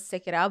think I would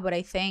stick it out. But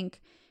I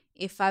think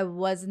if I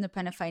was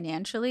independent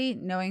financially,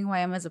 knowing who I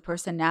am as a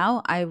person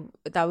now,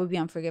 that would be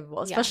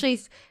unforgivable. Especially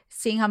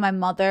seeing how my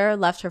mother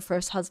left her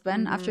first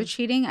husband after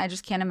cheating. I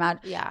just can't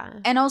imagine. Yeah.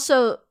 And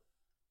also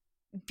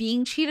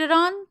being cheated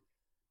on,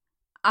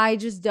 I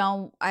just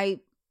don't.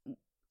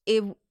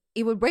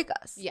 It would break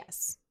us.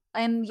 Yes.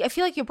 And I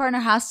feel like your partner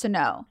has to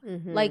know.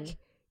 Mm-hmm. Like,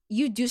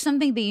 you do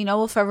something that you know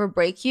will forever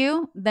break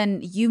you, then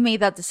you made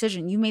that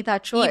decision. You made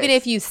that choice. Even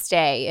if you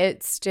stay,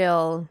 it's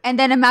still... And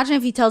then imagine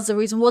if he tells the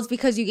reason, well, it's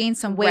because you gained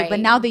some weight. Right. But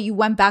now that you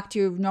went back to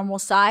your normal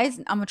size,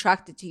 I'm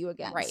attracted to you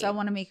again. Right. So I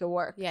want to make it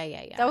work. Yeah.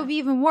 That would be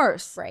even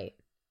worse. Right.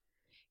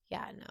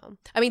 Yeah, no.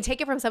 I mean,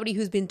 take it from somebody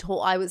who's been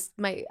told...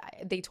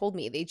 They told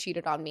me they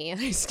cheated on me. And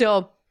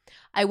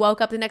I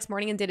woke up the next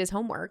morning and did his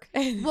homework.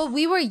 Well,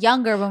 we were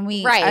younger when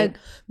we... Right.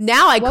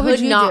 Now I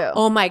could not... do?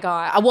 Oh my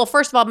God. Well,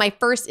 first of all, my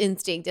first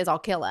instinct is I'll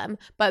kill him.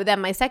 But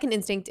then my second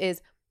instinct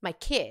is my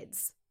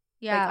kids.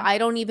 Yeah. Like, I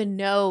don't even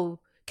know...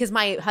 Because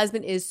my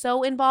husband is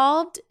so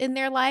involved in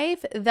their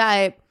life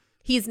that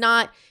He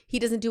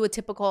doesn't do a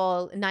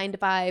typical 9 to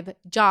 5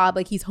 job.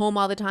 Like he's home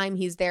all the time.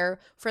 He's there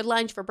for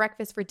lunch, for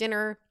breakfast, for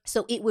dinner.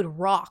 So it would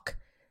rock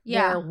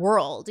their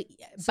world.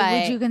 So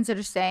would you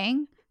consider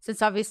staying?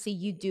 Since obviously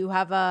you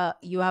have a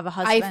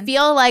husband. I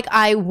feel like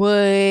I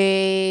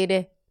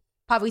would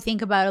probably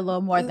think about it a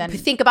little more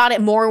think about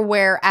it more.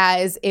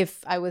 Whereas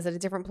if I was at a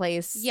different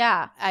place,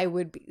 I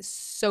would be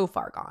so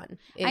far gone.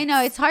 I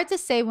know it's hard to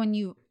say when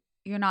you're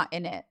not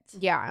in it.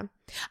 Yeah.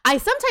 I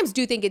sometimes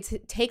do think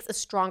it takes a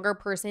stronger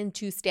person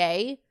to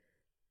stay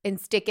and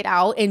stick it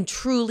out and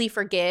truly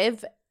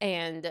forgive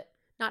and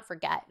not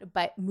forget,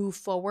 but move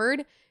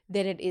forward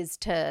than it is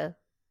to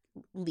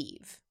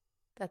leave.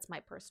 That's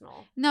my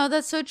personal No,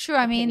 that's so true.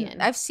 opinion. I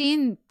mean, I've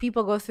seen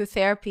people go through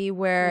therapy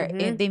where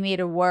they made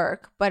it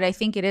work, but I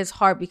think it is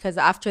hard because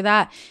after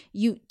that,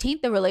 you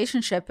taint the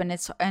relationship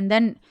and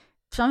then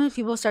some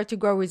people start to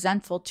grow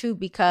resentful too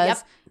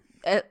because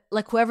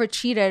like whoever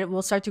cheated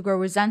will start to grow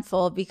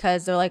resentful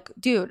because they're like,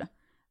 dude,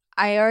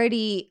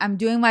 I'm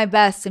doing my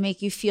best to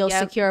make you feel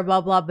secure, blah,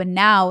 blah. But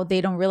now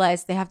they don't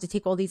realize they have to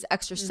take all these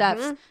extra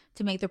steps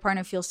to make their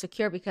partner feel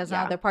secure because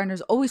now their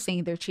partner's always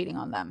saying they're cheating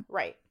on them.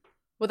 Right.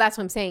 Well, that's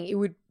what I'm saying.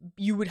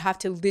 You would have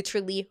to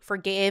literally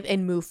forgive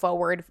and move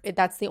forward.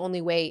 That's the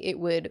only way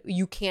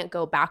you can't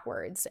go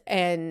backwards.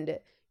 And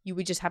you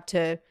would just have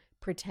to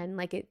pretend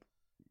like it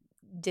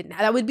didn't.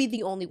 That would be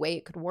the only way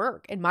it could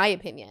work, in my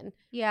opinion.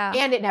 Yeah.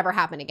 And it never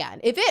happened again.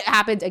 If it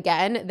happened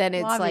again, then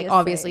it's like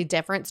obviously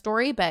different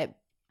story. But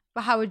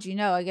how would you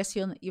know? I guess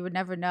you would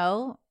never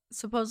know,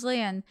 supposedly.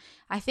 And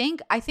I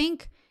think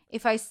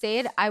if I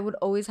stayed, I would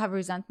always have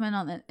resentment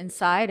on the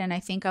inside, and I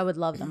think I would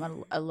love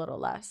them a little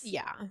less.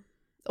 Yeah.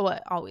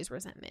 Well, always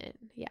resentment.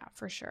 Yeah,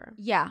 for sure.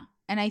 Yeah.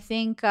 And I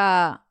think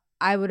I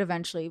would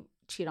eventually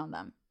cheat on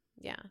them.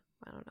 Yeah.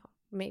 I don't know.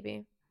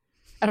 Maybe.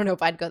 I don't know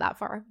if I'd go that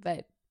far,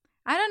 but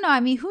I don't know. I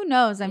mean, who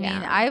knows? I mean,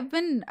 I've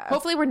been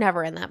hopefully we're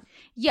never in that.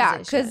 Yeah,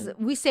 because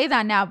we say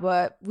that now,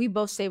 but we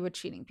both say we're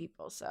cheating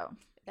people. So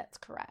that's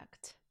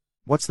correct.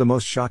 What's the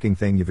most shocking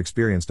thing you've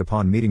experienced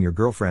upon meeting your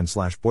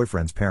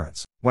girlfriend/boyfriend's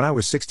parents? When I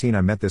was 16,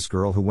 I met this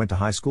girl who went to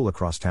high school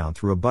across town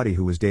through a buddy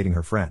who was dating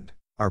her friend.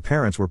 Our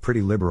parents were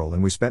pretty liberal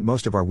and we spent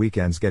most of our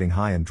weekends getting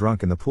high and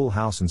drunk in the pool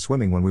house and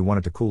swimming when we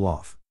wanted to cool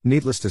off.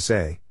 Needless to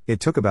say, it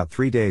took about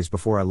 3 days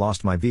before I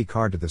lost my V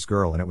card to this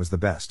girl and it was the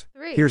best.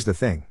 Here's the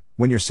thing.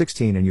 When you're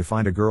 16 and you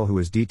find a girl who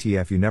is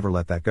DTF, you never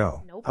let that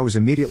go. Nope. I was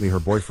immediately her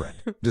boyfriend.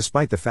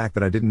 Despite the fact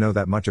that I didn't know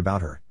that much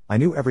about her, I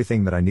knew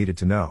everything that I needed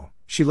to know.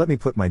 She let me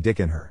put my dick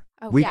in her.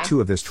 Week 2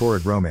 of this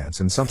torrid romance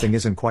and something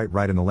isn't quite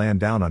right in the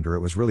land down under.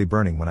 It was really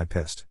burning when I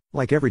pissed.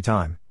 Like every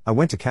time, I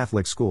went to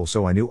Catholic school,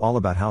 so I knew all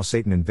about how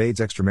Satan invades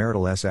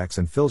extramarital sex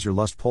and fills your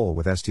lust pole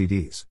with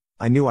STDs.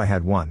 I knew I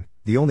had one.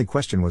 The only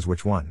question was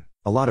which one.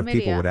 A lot of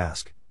people would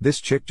ask,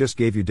 this chick just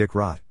gave you dick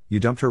rot. You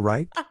dumped her,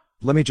 right?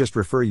 Let me just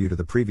refer you to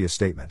the previous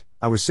statement.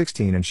 I was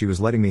 16 and she was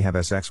letting me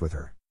have sex with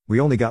her. We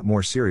only got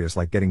more serious,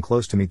 like getting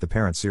close to meet the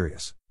parents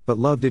serious. But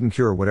love didn't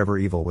cure whatever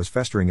evil was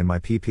festering in my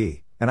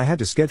PP, and I had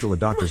to schedule a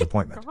doctor's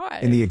appointment.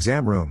 In the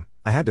exam room,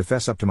 I had to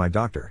fess up to my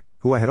doctor,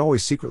 who I had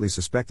always secretly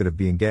suspected of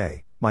being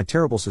gay, my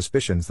terrible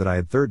suspicions that I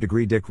had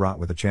third-degree dick rot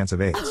with a chance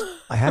of AIDS.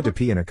 I had to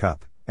pee in a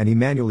cup, and he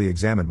manually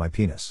examined my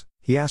penis.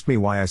 He asked me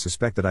why I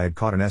suspected I had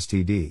caught an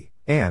STD,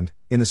 and,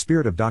 in the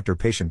spirit of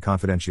doctor-patient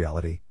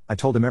confidentiality, I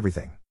told him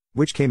everything.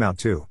 Which came out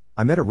too.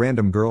 I met a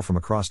random girl from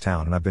across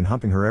town and I've been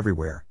humping her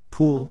everywhere.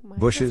 Pool,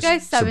 bushes,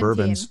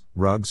 Suburbans,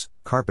 rugs,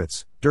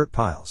 carpets, dirt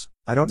piles.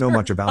 I don't know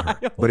much about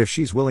her, but if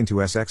she's willing to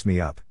SX me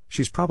up,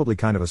 she's probably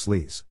kind of a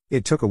sleaze.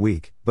 It took a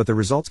week, but the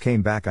results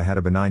came back. I had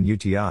a benign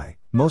UTI,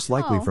 most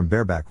likely from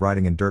bareback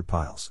riding in dirt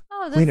piles.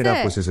 Clean it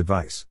up was his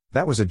advice.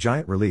 That was a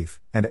giant relief,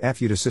 and a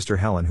F you to Sister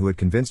Helen, who had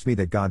convinced me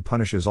that God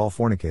punishes all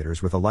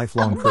fornicators with a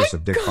lifelong curse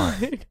of dick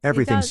fire.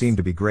 Everything seemed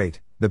to be great.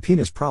 The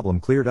penis problem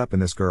cleared up in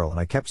this girl and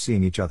I kept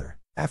seeing each other.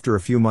 After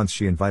a few months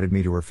she invited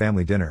me to her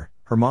family dinner.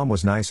 Her mom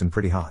was nice and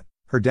pretty hot.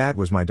 Her dad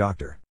was my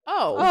doctor.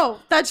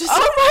 That's just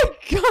my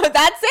God,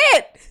 that's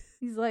it.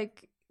 He's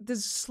like,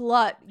 this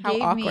slut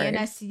gave me an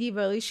STD,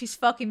 but at least she's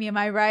fucking me, am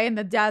I right? And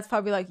the dad's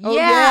probably like,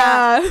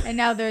 yeah. And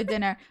now they're at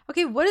dinner.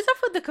 Okay, what is up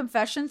with the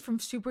confessions from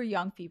super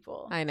young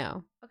people? I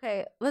know.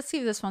 Okay, let's see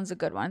if this one's a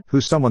good one.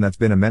 Who's someone that's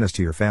been a menace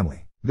to your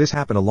family? This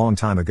happened a long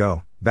time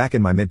ago, back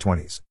in my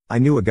mid-20s. I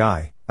knew a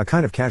guy, a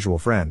kind of casual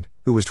friend,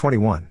 who was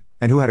 21,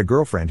 and who had a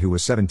girlfriend who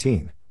was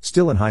 17,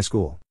 still in high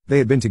school. They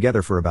had been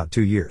together for about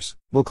 2 years.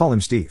 We'll call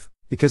him Steve,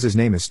 because his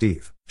name is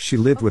Steve. She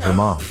lived with her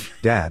mom,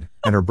 dad,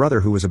 and her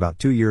brother, who was about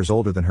 2 years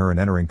older than her and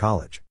entering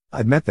college.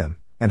 I'd met them,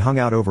 and hung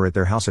out over at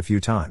their house a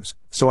few times,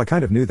 so I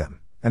kind of knew them,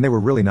 and they were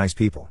really nice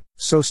people.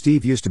 So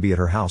Steve used to be at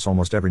her house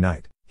almost every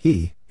night.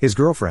 He, his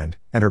girlfriend,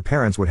 and her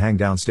parents would hang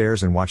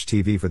downstairs and watch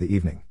TV for the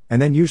evening, and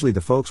then usually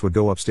the folks would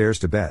go upstairs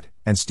to bed,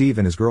 and Steve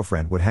and his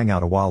girlfriend would hang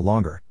out a while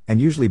longer,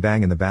 and usually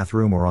bang in the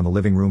bathroom or on the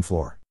living room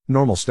floor.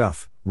 Normal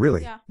stuff,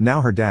 really. Yeah.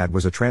 Now her dad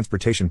was a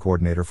transportation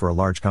coordinator for a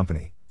large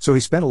company, so he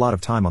spent a lot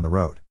of time on the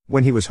road.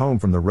 When he was home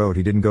from the road,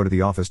 he didn't go to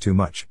the office too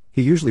much.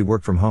 He usually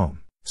worked from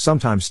home.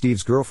 Sometimes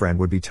Steve's girlfriend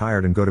would be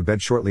tired and go to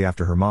bed shortly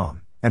after her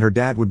mom, and her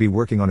dad would be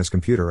working on his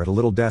computer at a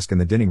little desk in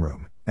the dining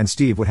room, and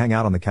Steve would hang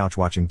out on the couch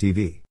watching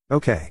TV.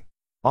 Okay.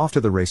 Off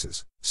to the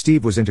races.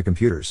 Steve was into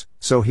computers,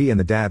 so he and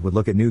the dad would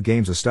look at new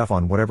games of stuff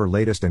on whatever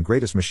latest and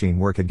greatest machine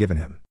work had given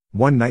him.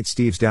 One night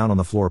Steve's down on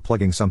the floor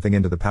plugging something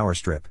into the power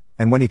strip,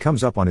 and when he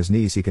comes up on his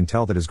knees he can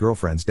tell that his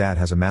girlfriend's dad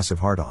has a massive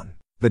heart-on.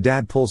 The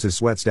dad pulls his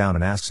sweats down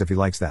and asks if he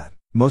likes that.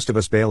 Most of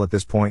us bail at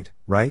this point,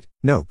 right?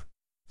 Nope.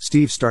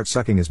 Steve starts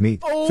sucking his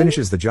meat,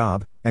 finishes the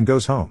job, and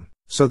goes home.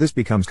 So this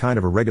becomes kind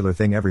of a regular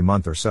thing every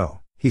month or so.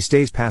 He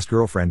stays past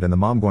girlfriend and the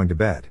mom going to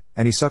bed,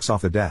 and he sucks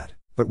off the dad.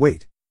 But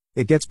wait.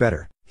 It gets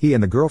better. He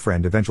and the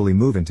girlfriend eventually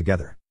move in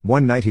together.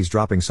 One night he's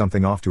dropping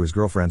something off to his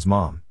girlfriend's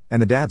mom,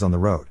 and the dad's on the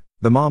road.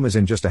 The mom is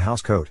in just a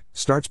house coat,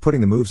 starts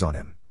putting the moves on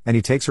him, and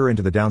he takes her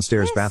into the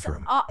downstairs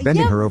bathroom,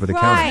 bending her over the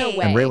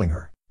counter, and railing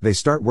her. They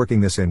start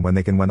working this in when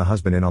the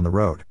husband in on the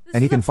road,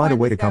 and he can find a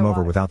way to come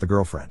over without the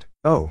girlfriend.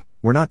 Oh,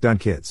 we're not done,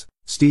 kids.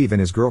 Steve and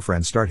his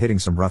girlfriend start hitting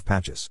some rough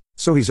patches.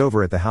 So he's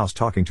over at the house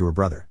talking to her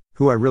brother,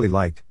 who I really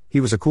liked. He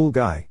was a cool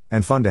guy,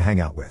 and fun to hang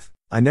out with.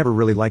 I never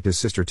really liked his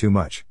sister too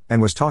much,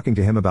 and was talking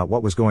to him about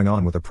what was going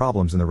on with the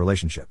problems in the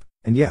relationship.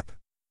 And yep.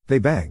 They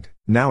banged.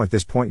 Now at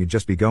this point you'd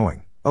just be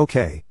going,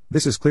 okay,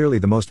 this is clearly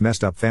the most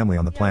messed up family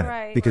on the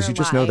planet, because you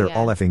just know they're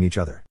all effing each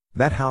other.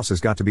 That house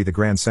has got to be the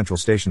grand central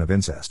station of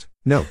incest.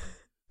 Nope.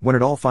 When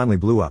it all finally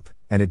blew up,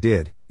 and it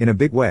did, in a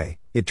big way,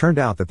 it turned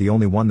out that the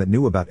only one that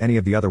knew about any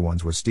of the other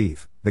ones was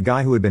Steve, the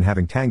guy who had been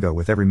having tango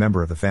with every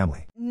member of the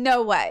family.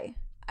 No way.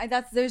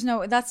 That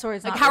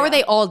story's like, not how real. are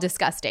they all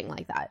disgusting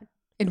like that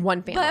in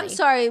one family? But I'm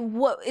sorry,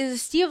 what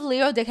is Steve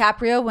Leo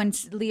DiCaprio when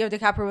Leo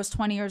DiCaprio was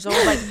 20 years old?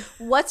 Like,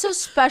 what's so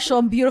special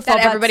and beautiful that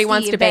about everybody Steve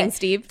wants to bang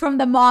Steve? From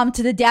the mom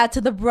to the dad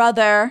to the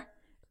brother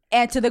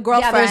and to the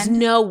girlfriend. Yeah, there's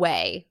no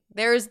way.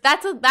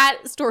 That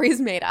story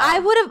is made up. I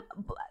would have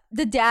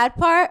the dad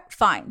part,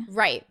 fine.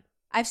 Right.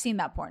 I've seen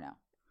that porno.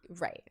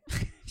 Right.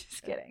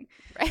 Just kidding.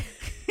 Right.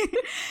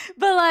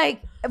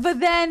 but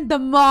then the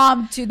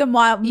mom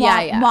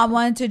mom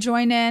wanted to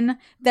join in.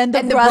 Then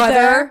the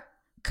brother.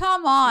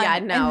 Come on. Yeah,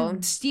 no.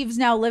 And Steve's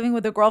now living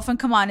with a girlfriend.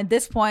 Come on. At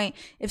this point,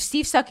 if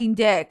Steve's sucking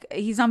dick,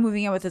 he's not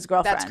moving in with his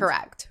girlfriend. That's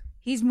correct.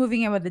 He's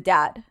moving in with the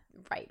dad.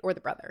 Right. Or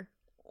the brother.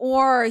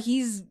 Or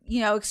he's,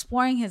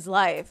 exploring his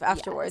life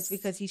afterwards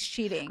because he's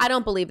cheating. I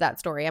don't believe that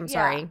story. I'm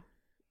sorry.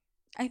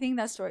 I think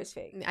that story's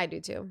fake. I do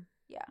too.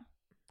 Yeah.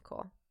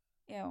 Cool.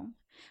 Ew.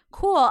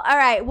 Cool. All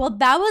right. Well,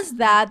 that was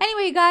that.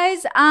 Anyway,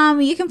 guys,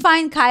 you can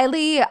find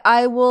Kylie.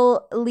 I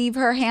will leave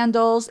her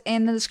handles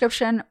in the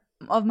description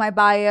of my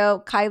bio.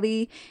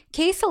 Kylie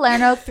K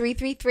Salerno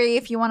 333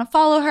 if you want to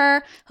follow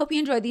her. Hope you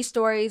enjoyed these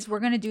stories. We're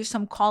going to do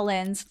some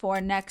call-ins for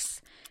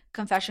next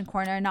Confession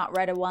Corner, Not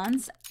Read It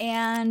Once.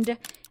 And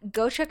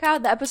go check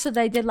out the episode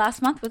that I did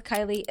last month with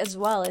Kylie as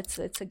well. It's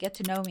a get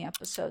to know me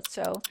episode.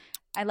 So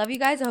I love you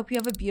guys. I hope you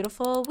have a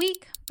beautiful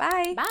week.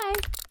 Bye. Bye.